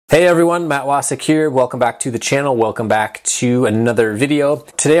Hey everyone, Matt Wacek here. Welcome back to the channel. Welcome back to another video.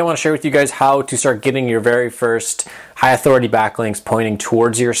 Today I want to share with you guys how to start getting your very first high authority backlinks pointing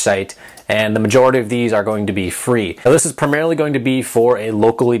towards your site, and the majority of these are going to be free. Now this is primarily going to be for a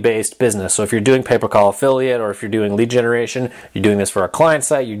locally based business. So if you're doing pay-per-call affiliate, or if you're doing lead generation, you're doing this for a client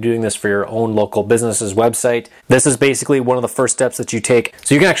site, you're doing this for your own local business's website, this is basically one of the first steps that you take.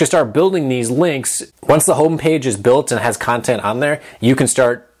 So you can actually start building these links. Once the home page is built and has content on there, you can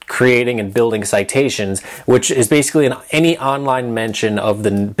start creating and building citations, which is basically any online mention of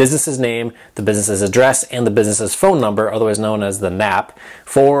the business's name, the business's address, and the business's phone number, otherwise known as the NAP,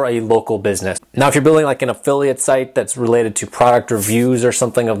 for a local business. Now, if you're building like an affiliate site that's related to product reviews or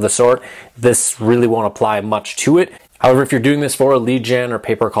something of the sort, this really won't apply much to it. However, if you're doing this for a lead gen or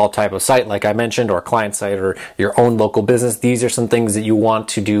pay-per-call type of site, like I mentioned, or a client site or your own local business, these are some things that you want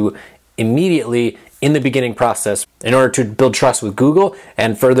to do immediately in the beginning process in order to build trust with Google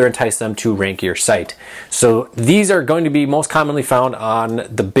and further entice them to rank your site. So these are going to be most commonly found on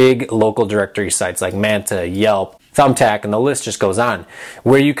the big local directory sites like Manta, Yelp, Thumbtack, and the list just goes on,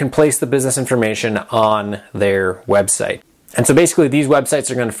 where you can place the business information on their website. And so basically these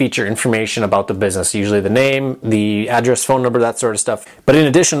websites are going to feature information about the business, usually the name, the address, phone number, that sort of stuff. But in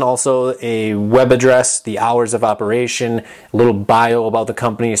addition, also a web address, the hours of operation, a little bio about the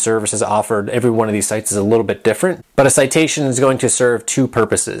company, services offered. Every one of these sites is a little bit different. But a citation is going to serve two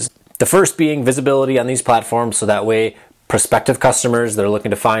purposes. The first being visibility on these platforms, so that way prospective customers that are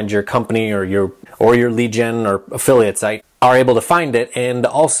looking to find your company or your lead gen or affiliate site are able to find it, and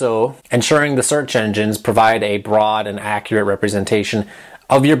also ensuring the search engines provide a broad and accurate representation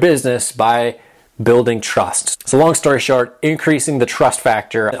of your business by building trust. So long story short, increasing the trust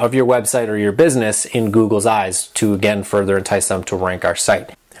factor of your website or your business in Google's eyes to again further entice them to rank our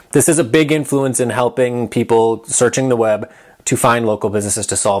site. This is a big influence in helping people searching the web to find local businesses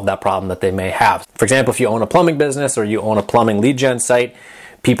to solve that problem that they may have. For example, if you own a plumbing business or you own a plumbing lead gen site,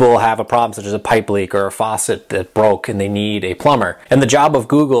 people have a problem such as a pipe leak or a faucet that broke and they need a plumber. And the job of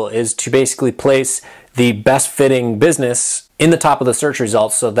Google is to basically place the best fitting business in the top of the search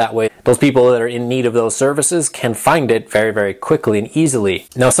results, so that way those people that are in need of those services can find it very, very quickly and easily.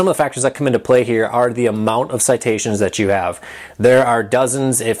 Now, some of the factors that come into play here are the amount of citations that you have. There are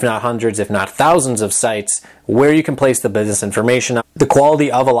dozens, if not hundreds, if not thousands of sites where you can place the business information. The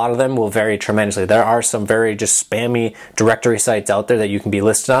quality of a lot of them will vary tremendously. There are some very just spammy directory sites out there that you can be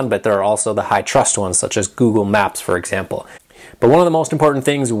listed on, but there are also the high trust ones, such as Google Maps, for example. But one of the most important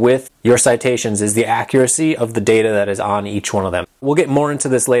things with your citations is the accuracy of the data that is on each one of them. We'll get more into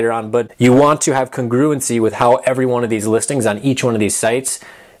this later on, but you want to have congruency with how every one of these listings on each one of these sites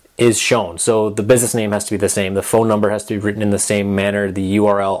is shown. So the business name has to be the same, the phone number has to be written in the same manner, the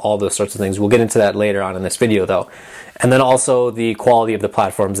URL, all those sorts of things. We'll get into that later on in this video though. And then also the quality of the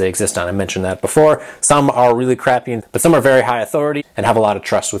platforms they exist on. I mentioned that before. Some are really crappy, but some are very high authority and have a lot of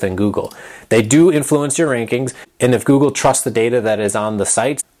trust within Google. They do influence your rankings, and if Google trusts the data that is on the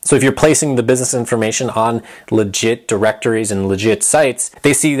sites, so if you're placing the business information on legit directories and legit sites,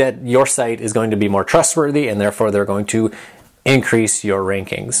 they see that your site is going to be more trustworthy, and therefore they're going to increase your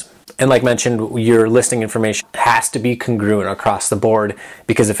rankings. And like mentioned, your listing information has to be congruent across the board,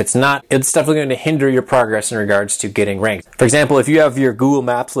 because if it's not, it's definitely going to hinder your progress in regards to getting ranked. For example, if you have your Google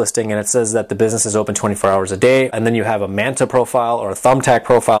Maps listing and it says that the business is open 24 hours a day, and then you have a Manta profile or a Thumbtack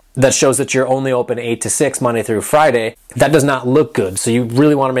profile that shows that you're only open 8 to 6 Monday through Friday, that does not look good. So you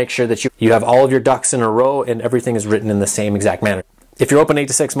really want to make sure that you have all of your ducks in a row and everything is written in the same exact manner. If you're open 8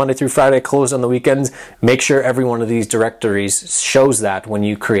 to 6 Monday through Friday, closed on the weekends, make sure every one of these directories shows that when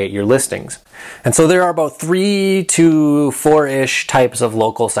you create your listings. And so there are about 3 to 4-ish types of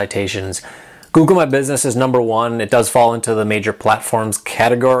local citations. Google My Business is number one. It does fall into the major platforms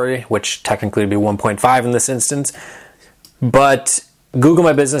category, which technically would be 1.5 in this instance. But Google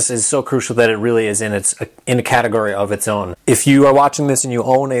My Business is so crucial that it really is in a category of its own. If you are watching this and you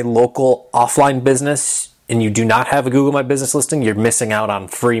own a local offline business and you do not have a Google My Business listing, you're missing out on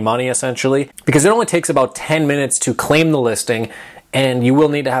free money essentially, because it only takes about 10 minutes to claim the listing, and you will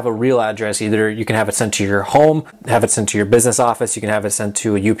need to have a real address. Either you can have it sent to your home, have it sent to your business office, you can have it sent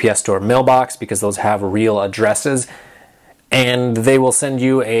to a UPS store mailbox, because those have real addresses. And they will send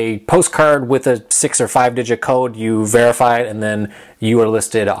you a postcard with a 6 or 5 digit code. You verify it, and then you are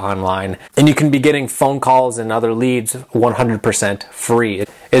listed online. And you can be getting phone calls and other leads 100% free. It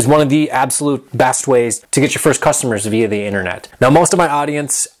is one of the absolute best ways to get your first customers via the internet. Now, most of my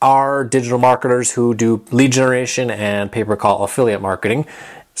audience are digital marketers who do lead generation and pay-per-call affiliate marketing.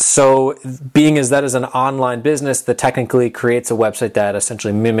 So being as that is an online business that technically creates a website that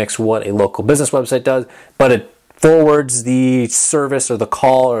essentially mimics what a local business website does, but it forwards the service or the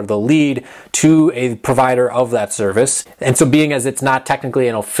call or the lead to a provider of that service. And so being as it's not technically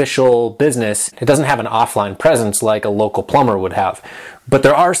an official business, it doesn't have an offline presence like a local plumber would have. But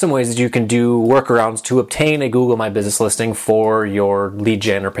there are some ways that you can do workarounds to obtain a Google My Business listing for your lead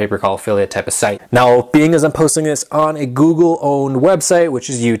gen or pay-per-call affiliate type of site. Now, being as I'm posting this on a Google-owned website, which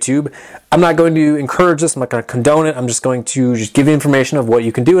is YouTube, I'm not going to encourage this, I'm not going to condone it, I'm just going to give you information of what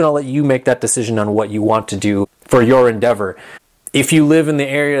you can do, and I'll let you make that decision on what you want to do for your endeavor. If you live in the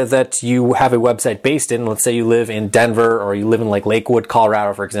area that you have a website based in, let's say you live in Denver or you live in like Lakewood,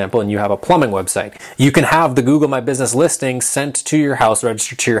 Colorado, for example, and you have a plumbing website, you can have the Google My Business listing sent to your house,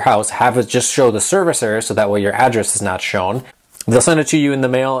 registered to your house, have it just show the service area so that way your address is not shown. They'll send it to you in the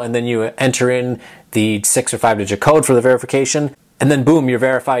mail, and then you enter in the 6 or 5-digit code for the verification. And then boom, you're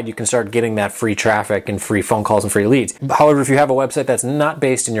verified. You can start getting that free traffic and free phone calls and free leads. However, if you have a website that's not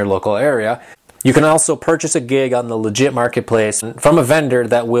based in your local area, you can also purchase a gig on the legit marketplace from a vendor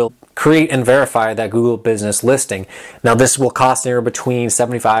that will create and verify that Google Business listing. Now, this will cost anywhere between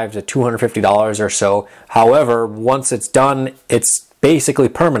 $75 to $250 or so. However, once it's done, it's basically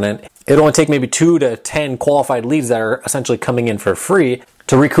permanent. It'll only take maybe 2 to 10 qualified leads that are essentially coming in for free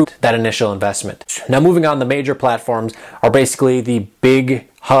to recoup that initial investment. Now, moving on, the major platforms are basically the big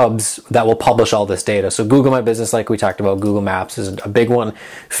hubs that will publish all this data. So Google My Business, like we talked about, Google Maps is a big one.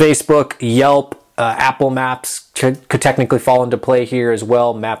 Facebook, Yelp, Apple Maps could technically fall into play here as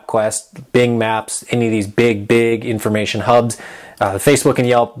well. MapQuest, Bing Maps, any of these big information hubs. Facebook and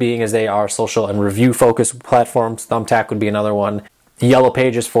Yelp being as they are social and review focused platforms. Thumbtack would be another one. Yellow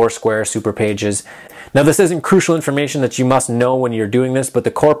Pages, Foursquare, Super Pages. Now, this isn't crucial information that you must know when you're doing this, but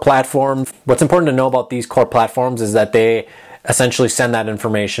the core platform, what's important to know about these core platforms is that they essentially send that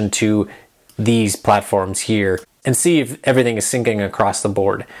information to these platforms here and see if everything is syncing across the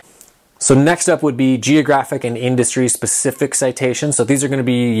board. So next up would be geographic and industry specific citations. So these are going to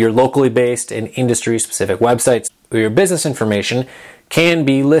be your locally based and industry specific websites where your business information can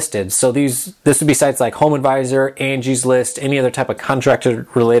be listed. So this would be sites like Home Advisor, Angie's List, any other type of contractor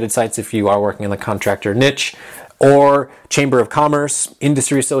related sites if you are working in the contractor niche, or Chamber of Commerce,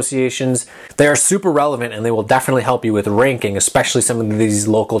 industry associations. They are super relevant and they will definitely help you with ranking, especially some of these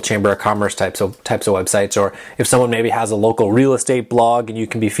local Chamber of Commerce types of websites, or if someone maybe has a local real estate blog and you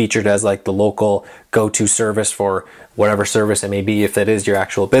can be featured as like the local go-to service for whatever service it may be if that is your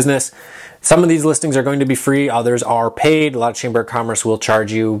actual business. Some of these listings are going to be free, others are paid. A lot of Chamber of Commerce will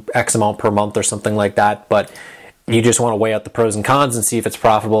charge you X amount per month or something like that, but you just want to weigh out the pros and cons and see if it's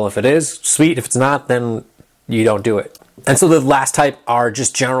profitable. If it is, sweet. If it's not, then you don't do it. And so the last type are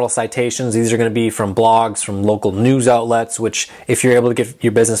just general citations. These are going to be from blogs, from local news outlets, which if you're able to get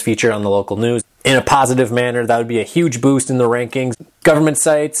your business featured on the local news in a positive manner, that would be a huge boost in the rankings. Government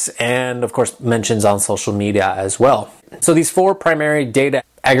sites, and of course mentions on social media as well. So these 4 primary data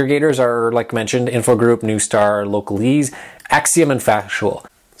aggregators are, like mentioned, Infogroup, Newstar, Localese, Axiom, and Factual.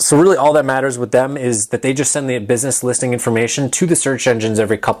 So really all that matters with them is that they just send the business listing information to the search engines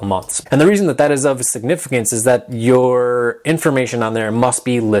every couple months. And the reason that that is of significance is that your information on there must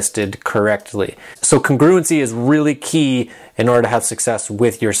be listed correctly. So congruency is really key in order to have success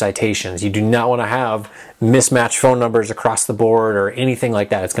with your citations. You do not want to have mismatched phone numbers across the board or anything like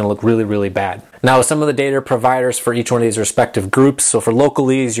that. It's going to look really, really bad. Now, some of the data providers for each one of these respective groups. So for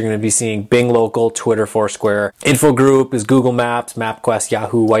Localese, you're going to be seeing Bing Local, Twitter, Foursquare. Infogroup is Google Maps, MapQuest,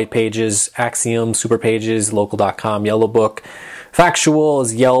 Yahoo, White Pages, Axiom, Super Pages, Local.com, Yellow Book. Factual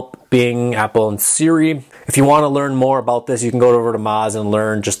is Yelp, Bing, Apple, and Siri. If you want to learn more about this, you can go over to Moz and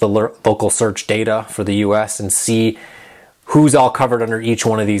learn just the local search data for the US and see who's all covered under each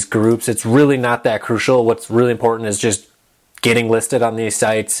one of these groups. It's really not that crucial. What's really important is just getting listed on these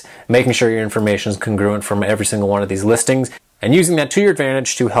sites, making sure your information is congruent from every single one of these listings, and using that to your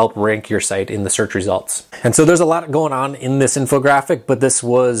advantage to help rank your site in the search results. And so there's a lot going on in this infographic, but this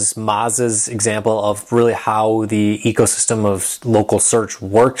was Moz's example of really how the ecosystem of local search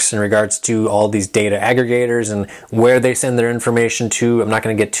works in regards to all these data aggregators and where they send their information to. I'm not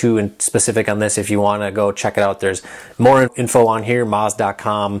going to get too specific on this. If you want to go check it out, there's more info on here,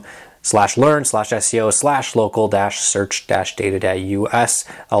 moz.com/learn/SEO/local-search-data.us.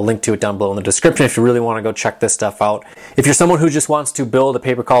 I'll link to it down below in the description if you really want to go check this stuff out. If you're someone who just wants to build a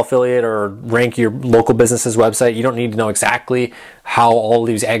pay-per-call affiliate or rank your local business's website, you don't need to know exactly how all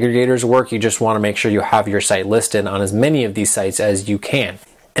these aggregators work. You just want to make sure you have your site listed on as many of these sites as you can.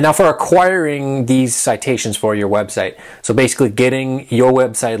 And now for acquiring these citations for your website, so basically getting your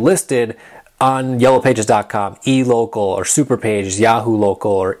website listed on yellowpages.com, eLocal, or Superpages, Yahoo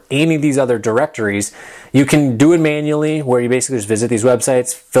Local, or any of these other directories, you can do it manually, where you basically just visit these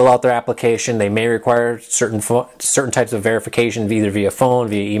websites, fill out their application. They may require certain types of verification, either via phone,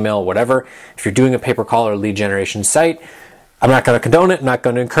 via email, whatever. If you're doing a pay-per-call or lead generation site, I'm not going to condone it, I'm not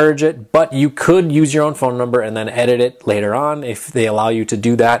going to encourage it, but you could use your own phone number and then edit it later on if they allow you to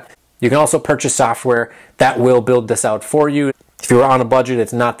do that. You can also purchase software that will build this out for you. If you're on a budget,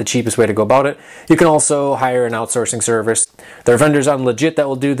 it's not the cheapest way to go about it. You can also hire an outsourcing service. There are vendors on Legit that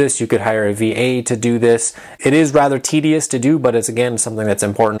will do this. You could hire a VA to do this. It is rather tedious to do, but it's, again, something that's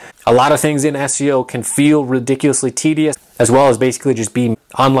important. A lot of things in SEO can feel ridiculously tedious, as well as basically just be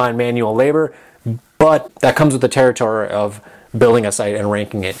online manual labor, but that comes with the territory of building a site and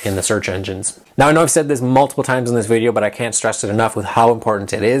ranking it in the search engines. Now, I know I've said this multiple times in this video, but I can't stress it enough with how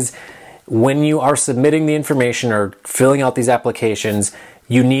important it is. When you are submitting the information or filling out these applications,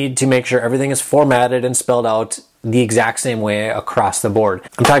 you need to make sure everything is formatted and spelled out the exact same way across the board.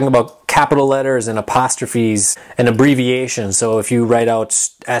 I'm talking about capital letters and apostrophes and abbreviations. So if you write out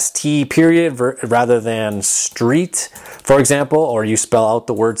ST period rather than street, for example, or you spell out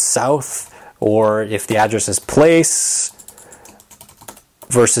the word south, or if the address is place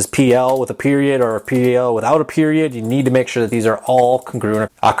versus PL with a period or a PL without a period, you need to make sure that these are all congruent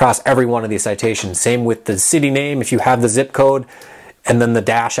across every one of these citations. Same with the city name. If you have the zip code and then the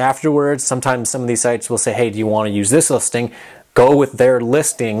dash afterwards, sometimes some of these sites will say, hey, do you want to use this listing? Go with their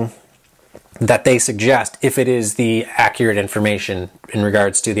listing that they suggest if it is the accurate information in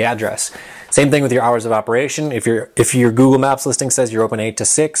regards to the address. Same thing with your hours of operation. If your Google Maps listing says you're open 8 to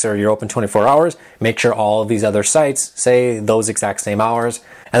 6 or you're open 24 hours, make sure all of these other sites say those exact same hours.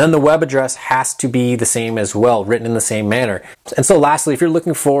 And then the web address has to be the same as well, written in the same manner. And so lastly, if you're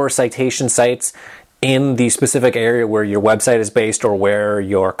looking for citation sites in the specific area where your website is based or where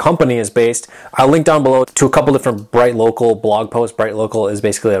your company is based, I'll link down below to a couple different Bright Local blog posts. Bright Local is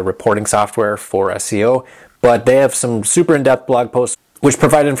basically a reporting software for SEO, but they have some super in-depth blog posts which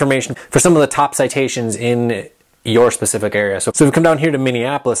provide information for some of the top citations in your specific area. So if we come down here to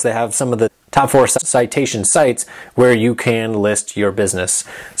Minneapolis, they have some of the top 4 citation sites where you can list your business.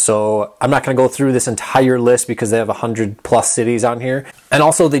 So I'm not going to go through this entire list because they have 100+ cities on here. And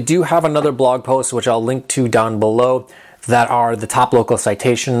also they do have another blog post, which I'll link to down below, that are the top local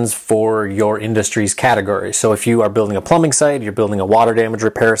citations for your industry's category. So if you are building a plumbing site, you're building a water damage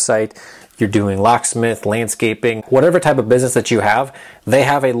repair site, you're doing locksmith, landscaping, whatever type of business that you have, they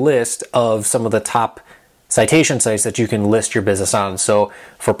have a list of some of the top citation sites that you can list your business on. So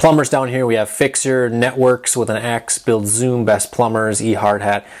for plumbers down here, we have Fixer, Networks with an X, Build Zoom, Best Plumbers,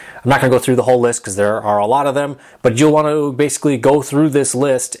 eHardhat. I'm not going to go through the whole list because there are a lot of them, but you'll want to basically go through this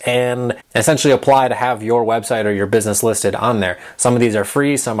list and essentially apply to have your website or your business listed on there. Some of these are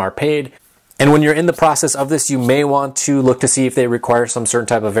free, some are paid. And when you're in the process of this, you may want to look to see if they require some certain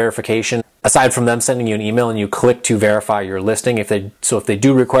type of verification. Aside from them sending you an email and you click to verify your listing, if they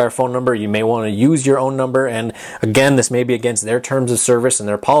do require a phone number, you may want to use your own number. And again, this may be against their terms of service and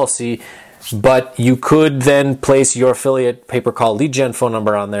their policy, but you could then place your affiliate pay-per-call lead gen phone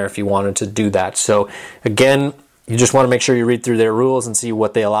number on there if you wanted to do that. So again, you just want to make sure you read through their rules and see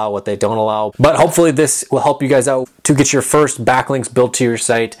what they allow, what they don't allow. But hopefully this will help you guys out to get your first backlinks built to your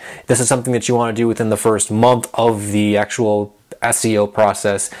site. This is something that you want to do within the first month of the actual SEO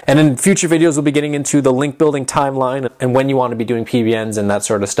process. And in future videos, we'll be getting into the link building timeline and when you want to be doing PBNs and that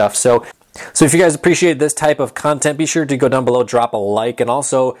sort of stuff. So if you guys appreciate this type of content, be sure to go down below, drop a like, and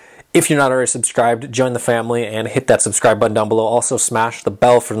also, if you're not already subscribed, join the family and hit that subscribe button down below. Also smash the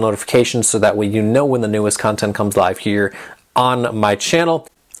bell for notifications so that way you know when the newest content comes live here on my channel.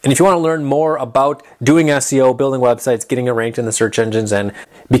 And if you want to learn more about doing SEO, building websites, getting it ranked in the search engines, and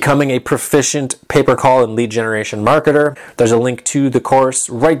becoming a proficient pay-per-call and lead generation marketer, there's a link to the course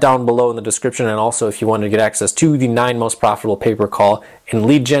right down below in the description. And also, if you want to get access to the 9 most profitable pay-per-call and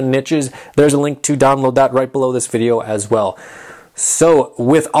lead gen niches, there's a link to download that right below this video as well. So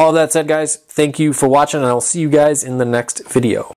with all of that said, guys, thank you for watching, and I'll see you guys in the next video.